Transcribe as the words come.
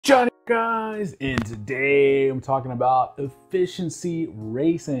Johnny guys, and today I'm talking about efficiency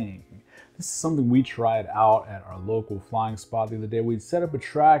racing. This is something we tried out at our local flying spot the other day. We'd set up a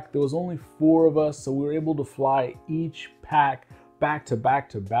track. There was only 4 of us, so we were able to fly each pack back to back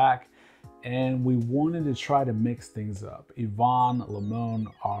to back, and we wanted to try to mix things up. Limon,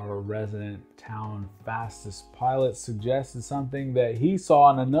 our resident town fastest pilot, suggested something that he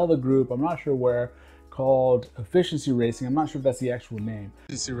saw in another group, I'm not sure where, called efficiency racing. I'm not sure if that's the actual name.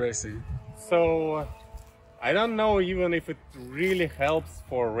 Efficiency racing. So I don't know even if it really helps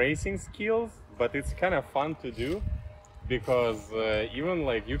for racing skills, but it's kind of fun to do because even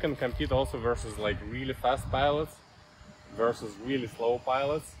like you can compete also versus like really fast pilots versus really slow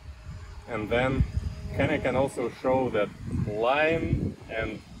pilots, and then kind of can also show that line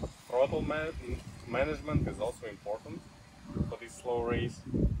and throttle management is also important for this slow race.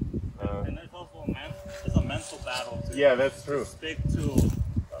 And there's also a mental battle to that's true. Stick to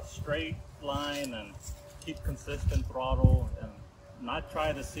a straight line and keep consistent throttle and not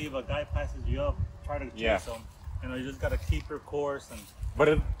try to see if a guy passes you up, try to chase him. You know, you just gotta keep your course. And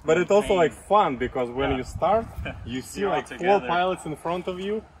but it's also like fun because when you start, you see like 4 pilots in front of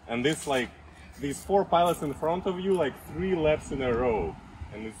you, and these 4 pilots in front of you like 3 laps in a row.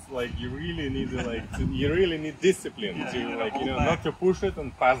 And it's like you really need to you really need discipline to like, you know, not to push it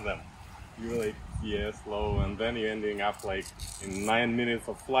and pass them. You're like, slow, and then you're ending up like in 9 minutes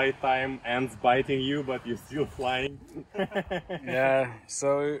of flight time, ants biting you, but you're still flying. Yeah,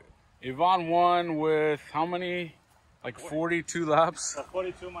 so Ivan won with how many? Like 42 laps?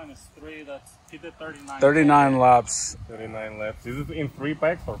 42 minus 3, he did 39. 39 laps. 39 laps. Is it in 3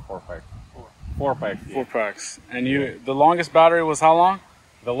 packs or 4 packs? 4 packs. 4 packs. And the longest battery was how long?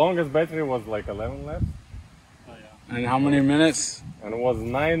 The longest battery was like 11 laps. Oh, yeah. And how many minutes? And it was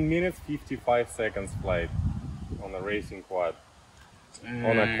 9 minutes 55 seconds flight on a racing quad.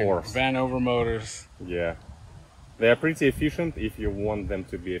 On a course. Vanover motors. Yeah. They are pretty efficient if you want them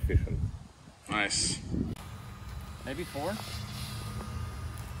to be efficient. Nice. Maybe 4? Everyone's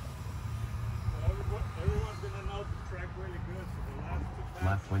gonna know the track really good for the last 2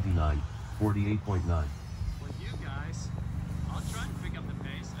 Lap 29, 48.9. With you guys, I'll try and pick up the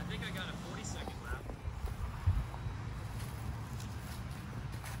pace. I think I got a 40-second lap.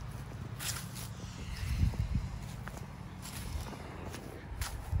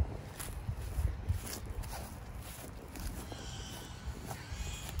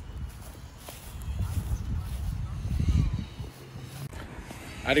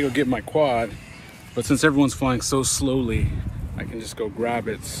 I had to go get my quad, but since everyone's flying so slowly, I can just go grab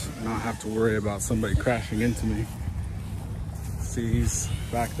it and not have to worry about somebody crashing into me. See, he's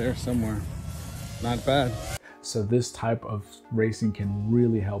back there somewhere. Not bad. So this type of racing can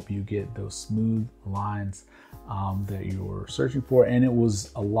really help you get those smooth lines that you're searching for. And it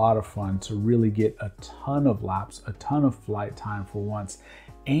was a lot of fun to really get a ton of laps, a ton of flight time for once.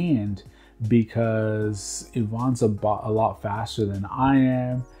 And because Ivan's a lot faster than I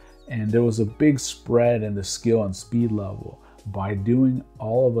am, and there was a big spread in the skill and speed level. By doing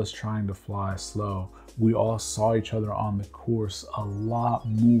all of us trying to fly slow, we all saw each other on the course a lot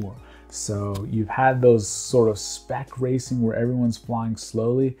more. So you've had those sort of spec racing where everyone's flying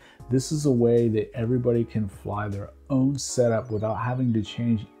slowly. This is a way that everybody can fly their own setup without having to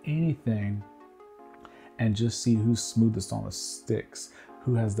change anything and just see who's smoothest on the sticks,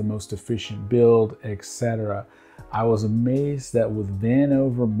 who has the most efficient build, etc. I was amazed that with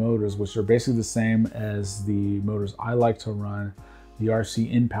Vanover motors, which are basically the same as the motors I like to run, the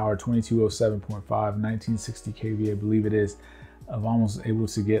RC InPower 2207.5, 1960 kV, I believe it is, I'm almost able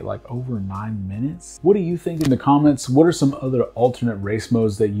to get like over 9 minutes. What do you think in the comments? What are some other alternate race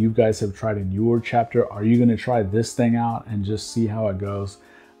modes that you guys have tried in your chapter? Are you gonna try this thing out and just see how it goes?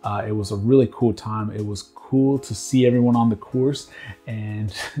 It was a really cool time. It was cool to see everyone on the course,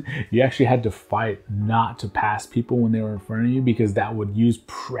 and you actually had to fight not to pass people when they were in front of you, because that would use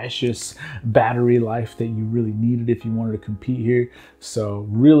precious battery life that you really needed if you wanted to compete here. So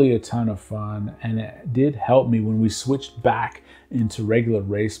really a ton of fun, and it did help me when we switched back into regular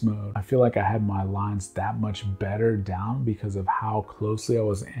race mode. I feel like I had my lines that much better down because of how closely I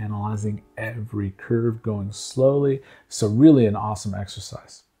was analyzing every curve going slowly. So really an awesome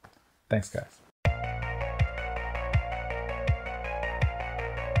exercise. Thanks, guys.